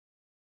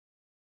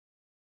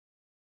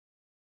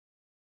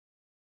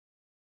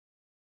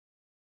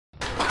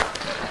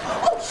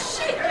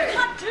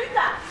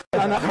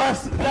انا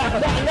خلاص.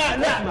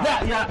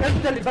 لا يا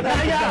انت اللي بدأت.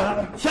 لا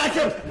يا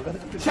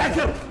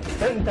شاكر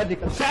انت اللي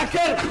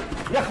شاكر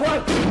يا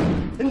اخوان،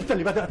 انت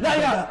اللي بدأت. لا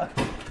يا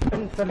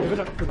انت اللي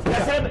بدأت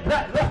يا سامي.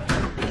 لا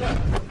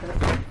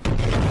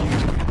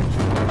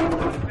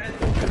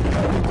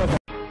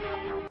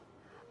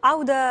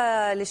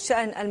عودة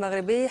للشأن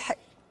المغربي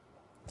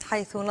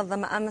حيث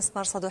نظم أمس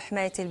مرصد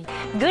حماية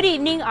Good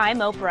evening,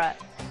 I'm Oprah.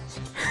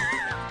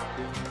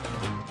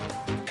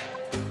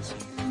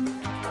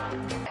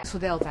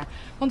 Delta.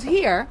 Want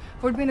hier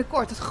wordt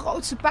binnenkort het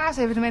grootste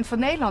paasevenement van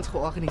Nederland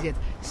georganiseerd.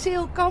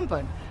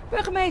 Zeelkampen.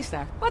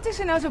 Burgemeester, wat is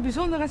er nou zo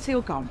bijzonder aan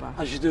Zeelkampen?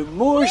 Als je de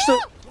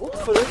mooiste...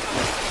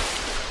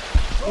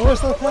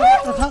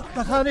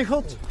 dat gaat niet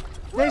goed.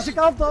 Deze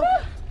kant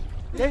op.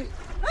 Nee.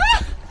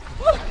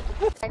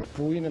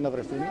 Пуйне на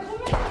вращение.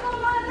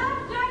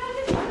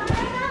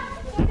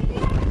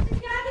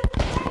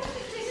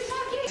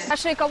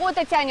 Наши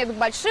кого-то тянет к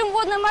большим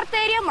водным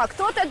артериям, а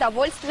кто-то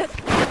довольствует.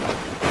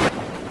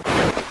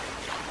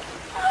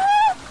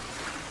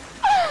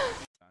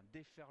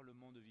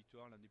 Déferlement de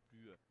victoires, l'un des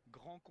plus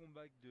grands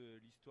comebacks de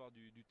l'histoire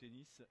du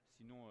tennis,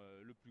 sinon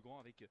le plus grand,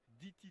 avec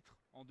 10 titres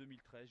en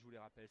 2013, je vous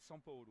les rappelle: São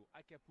Paulo,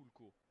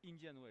 Acapulco,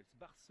 Indian Wells,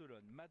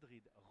 Barcelone,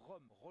 Madrid,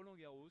 Rome,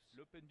 Roland-Garros,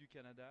 l'Open du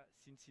Canada,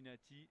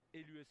 Cincinnati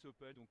et l'US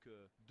Open. Donc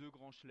deux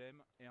grands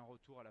chelems et un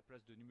retour à la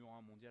place de numéro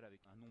 1 mondial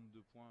avec un nombre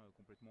de points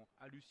complètement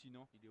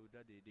hallucinant. Il est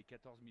au-delà des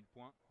 14 000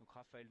 points. Donc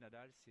Rafael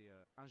Nadal, c'est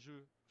un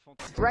jeu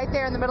fantastique. Right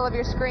there in the middle of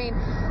your screen,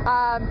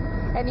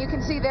 and you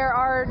can see there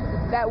are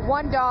that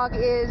one dog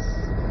is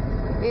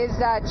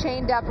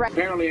chained up. Right.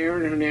 Apparently,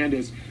 Aaron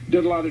Hernandez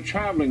did a lot of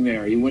traveling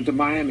there. He went to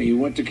Miami. He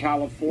went to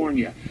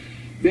California.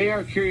 They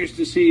are curious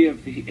to see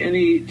if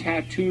any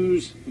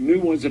tattoos, new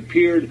ones,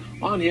 appeared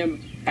on him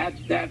at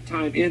that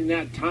time, in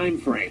that time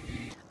frame.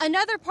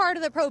 Another part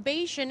of the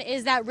probation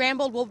is that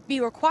Rambold will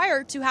be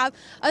required to have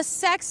a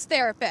sex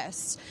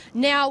therapist.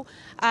 Now,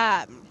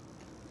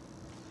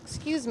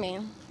 excuse me.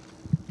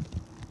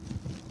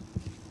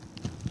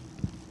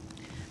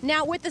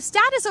 Now, with the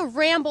status of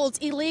Rambold's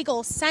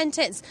illegal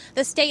sentence,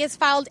 the state has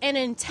filed an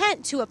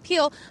intent to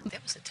appeal.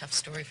 That was a tough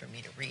story for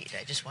me to read.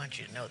 I just want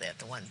you to know that.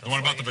 The one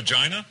about the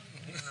vagina?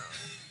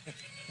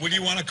 What do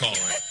you want to call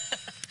it?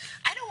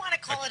 I don't want to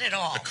call it at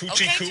all. A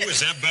coochie coo?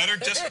 Is that better?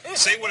 Just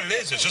say what it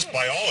is. It's just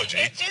biology.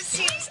 It just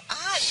seems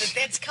odd that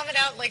that's coming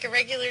out like a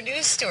regular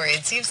news story.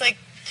 It seems like...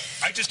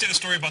 I just did a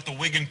story about the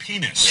wig and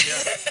penis.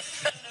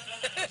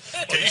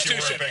 Well, you two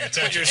should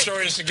put your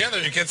stories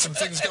together to get some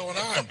things going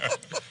on.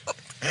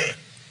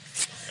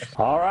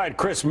 All right,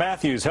 Chris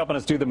Matthews helping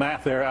us do the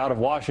math there out of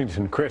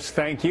Washington. Chris,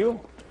 thank you.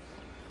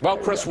 Well,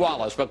 Chris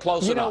Wallace, but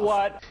close enough. You know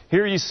what?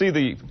 Here you see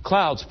the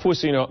clouds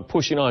pushing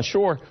on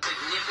shore.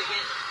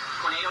 Significant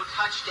tornado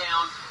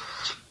touchdown.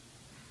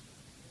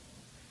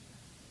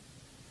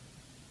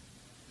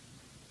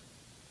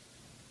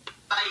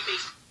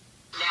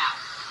 Now.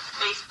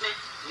 Basement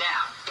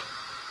now.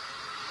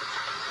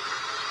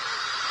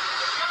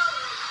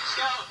 Let's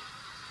go.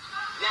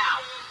 Now.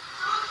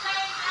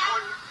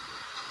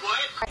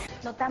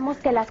 Notamos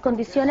que las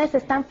condiciones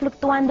están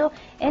fluctuando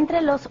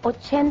entre los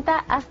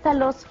 80 hasta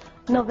los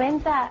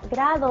 90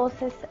 grados.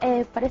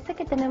 Parece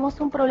que tenemos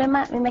un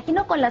problema, me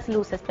imagino, con las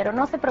luces, pero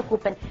no se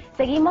preocupen.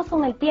 Seguimos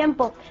con el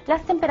tiempo.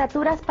 Las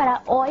temperaturas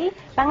para hoy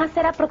van a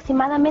ser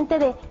aproximadamente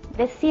de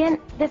 100.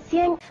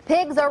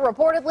 Pigs are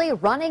reportedly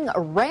running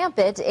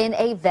rampant in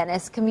a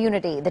Venice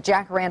community. The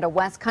Jacaranda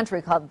West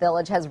Country Club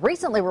Village has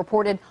recently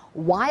reported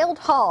wild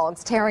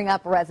hogs tearing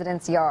up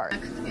residents' yards.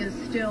 Is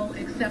still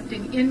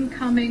accepting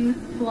incoming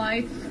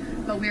flights,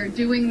 but we are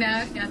doing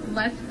that at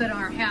less than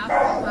half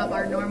of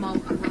our normal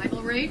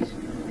arrival rate.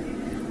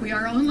 We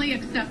are only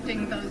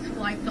accepting those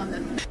flights on the...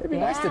 It'd be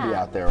nice to be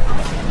out there.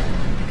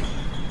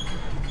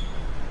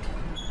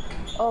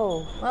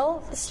 Oh,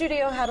 well, the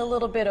studio had a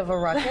little bit of a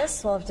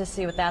ruckus. We'll have to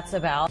see what that's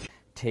about.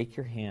 Take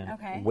your hand,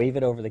 okay. Wave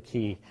it over the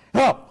key.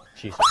 Oh!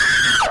 Jesus.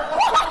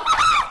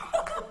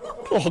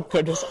 Oh,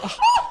 goodness.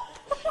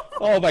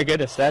 Oh, my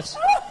goodness. That's,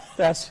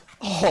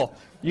 oh,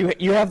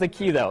 you have the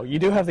key, though. You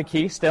do have the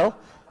key still?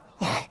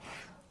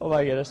 Oh,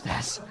 my goodness.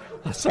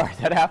 I'm sorry,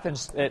 that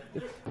happens.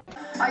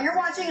 You're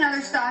watching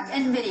another stock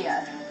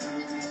NVIDIA.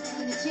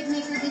 The chip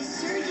maker is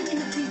surging in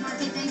the free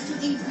market thanks to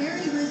a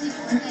very rosy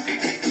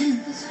forecast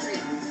industry.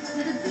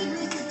 With a big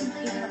liquid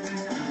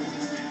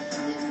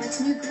for its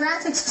new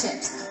graphics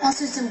chips.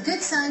 Also some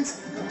good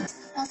signs.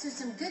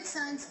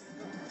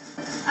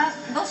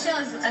 Bullshit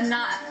is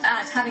not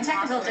having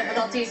technical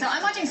difficulties, so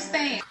I'm watching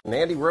Spain.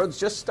 Andy Road's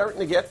just starting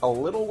to get a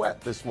little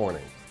wet this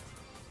morning.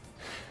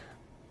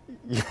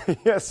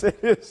 Yes, it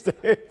is,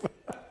 Dave.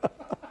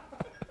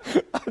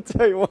 I'll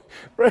tell you what,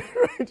 right,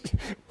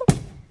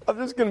 I'm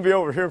just going to be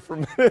over here for a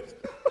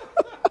minute.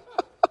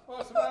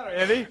 What's the matter,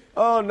 Andy?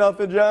 Oh,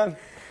 nothing, John.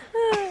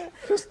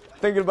 Just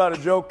thinking about a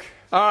joke.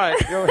 All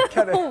right. You know,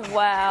 kinda,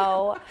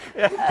 Wow.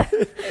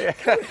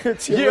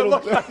 You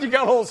look like you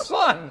got a little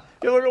sun.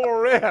 You look a little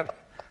red.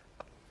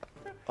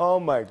 Oh,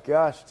 my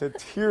gosh, to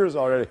tears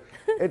already.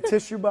 Hey,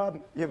 tissue, Bob?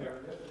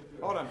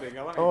 Hold on, Big.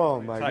 Oh,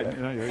 my God.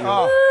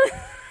 Oh.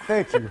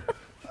 Thank you.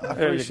 I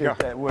appreciate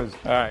that. All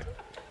right.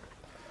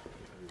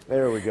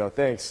 There we go.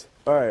 Thanks.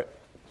 All right.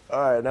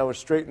 Now we're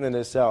straightening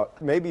this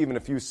out. Maybe even a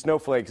few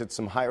snowflakes at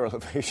some higher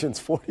elevations,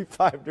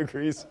 45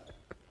 degrees.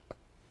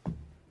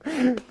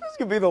 This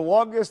could be the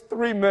longest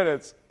 3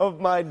 minutes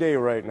of my day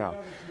right now.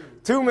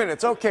 2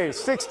 minutes. Okay,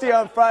 60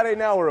 on Friday.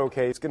 Now we're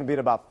okay. It's going to be at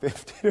about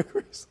 50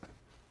 degrees.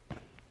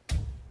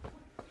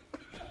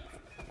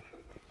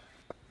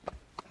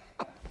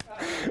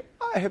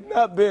 I have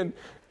not been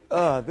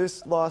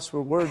this lost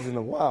for words in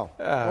a while.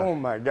 Oh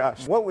my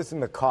gosh. What was in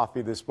the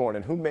coffee this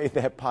morning? Who made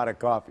that pot of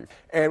coffee?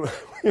 And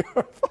we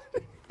are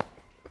funny.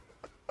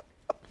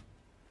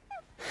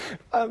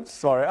 I'm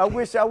sorry. I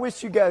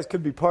wish you guys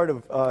could be part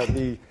of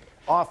the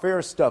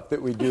off-air stuff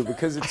that we do,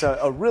 because it's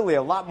really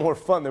a lot more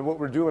fun than what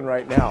we're doing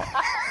right now.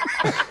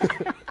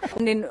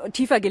 In den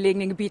tiefer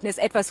gelegenen Gebieten es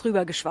etwas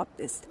rübergeschwappt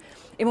ist.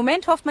 Im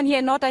Moment hofft man hier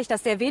in Norddeich,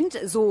 dass der Wind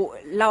so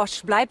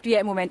lausch bleibt, wie er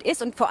im Moment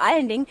ist, und vor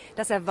allen Dingen,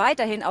 dass er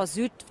weiterhin aus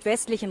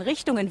südwestlichen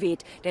Richtungen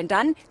weht. Denn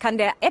dann kann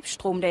der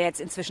Ebbstrom, der jetzt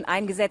inzwischen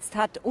eingesetzt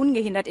hat,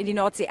 ungehindert in die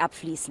Nordsee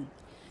abfließen.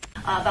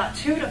 About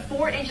 2 to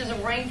 4 inches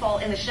of rainfall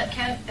in the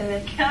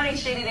county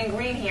shaded in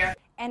green here.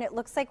 And it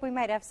looks like we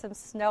might have some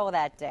snow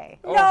that day.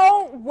 Oh.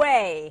 No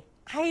way.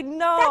 I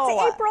know.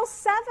 That's April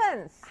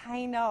 7th.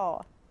 I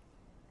know.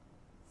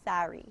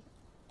 Sorry.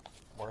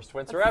 Worst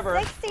winter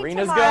ever.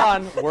 Rena's tomorrow.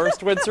 gone.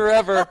 Worst winter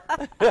ever.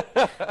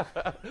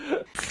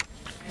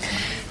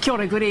 Kia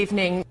ora, good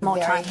evening.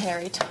 Very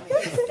hairy tummy.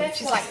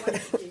 She's like,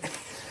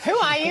 Who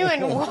are you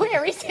and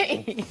where is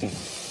he?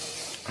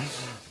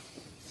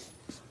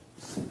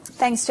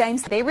 Thanks,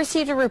 James. They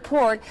received a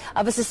report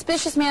of a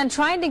suspicious man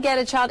trying to get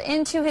a child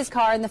into his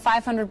car in the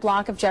 500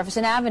 block of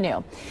Jefferson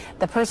Avenue.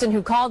 The person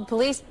who called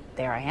police,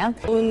 there I am.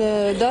 Un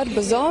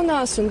darba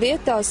zonās un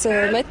vietās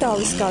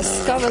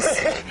metāliskās skavas.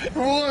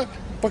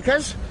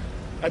 Покажи.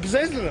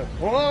 Обязательно?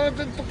 Вот,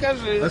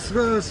 покажи.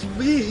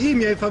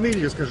 Имя и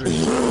фамилию скажи.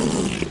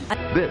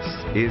 This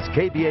is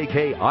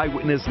KBAK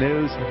Eyewitness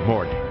News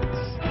Mornings.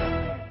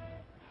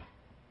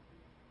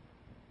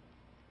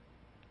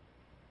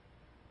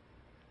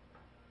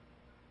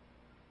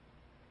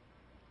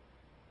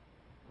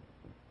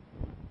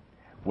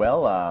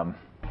 Well,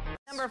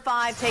 Number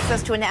 5 takes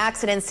us to an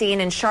accident scene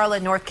in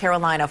Charlotte, North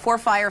Carolina. 4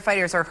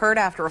 firefighters are hurt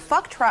after a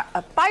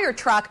fire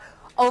truck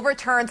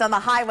overturns on the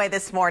highway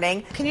this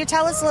morning. Can you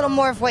tell us a little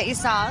more of what you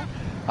saw?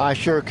 I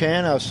sure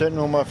can. I was sitting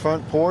on my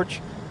front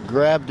porch,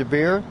 grabbed a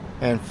beer,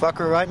 and fuck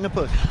her right in the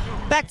pussy.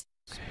 Back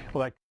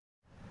to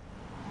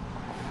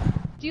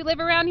Do you live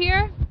around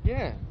here?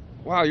 Yeah.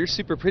 Wow, you're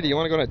super pretty. You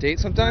want to go on a date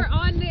sometime? We're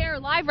on air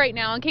live right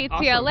now on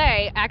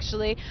KTLA,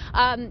 actually.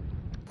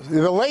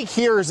 The lake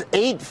here is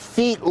 8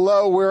 feet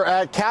low. We're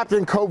at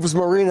Captain Cove's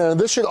Marina, and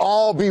this should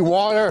all be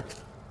water.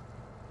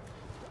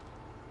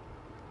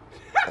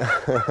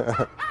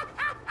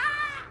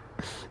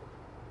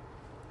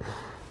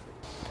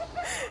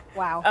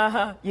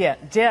 Wow. Yeah,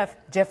 Jeff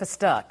is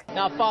stuck.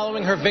 Now,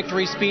 following her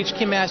victory speech,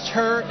 Kim asked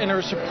her and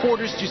her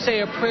supporters to say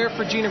a prayer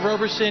for Gina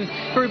Roberson,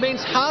 who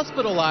remains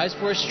hospitalized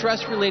for a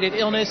stress-related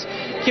illness.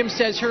 Kim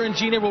says her and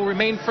Gina will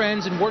remain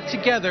friends and work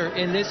together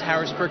in this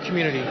Harrisburg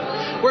community.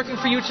 Working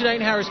for you tonight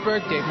in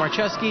Harrisburg, Dave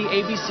Marcheski,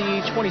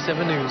 ABC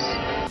 27 News.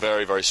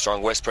 Very, very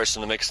strong. West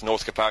Preston in the mix,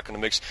 North Park in the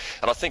mix,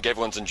 and I think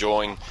everyone's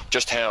enjoying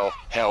just how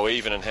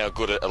even and how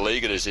good a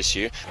league it is this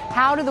year.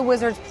 How do the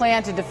Wizards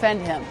plan to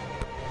defend him?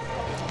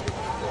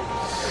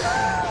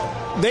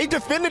 They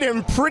defended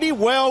him pretty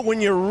well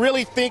when you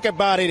really think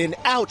about it, and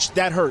ouch,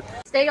 that hurt.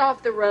 Stay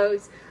off the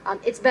roads.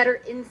 It's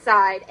better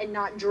inside and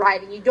not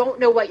driving. You don't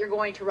know what you're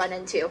going to run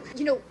into.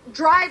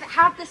 Drive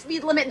half the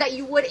speed limit that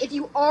you would if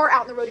you are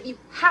out on the road, if you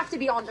have to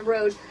be on the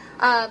road.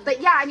 But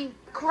yeah, I mean,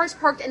 cars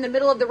parked in the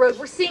middle of the road.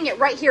 We're seeing it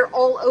right here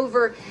all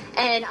over,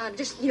 and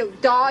just,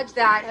 dodge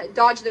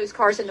those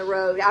cars in the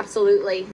road. Absolutely.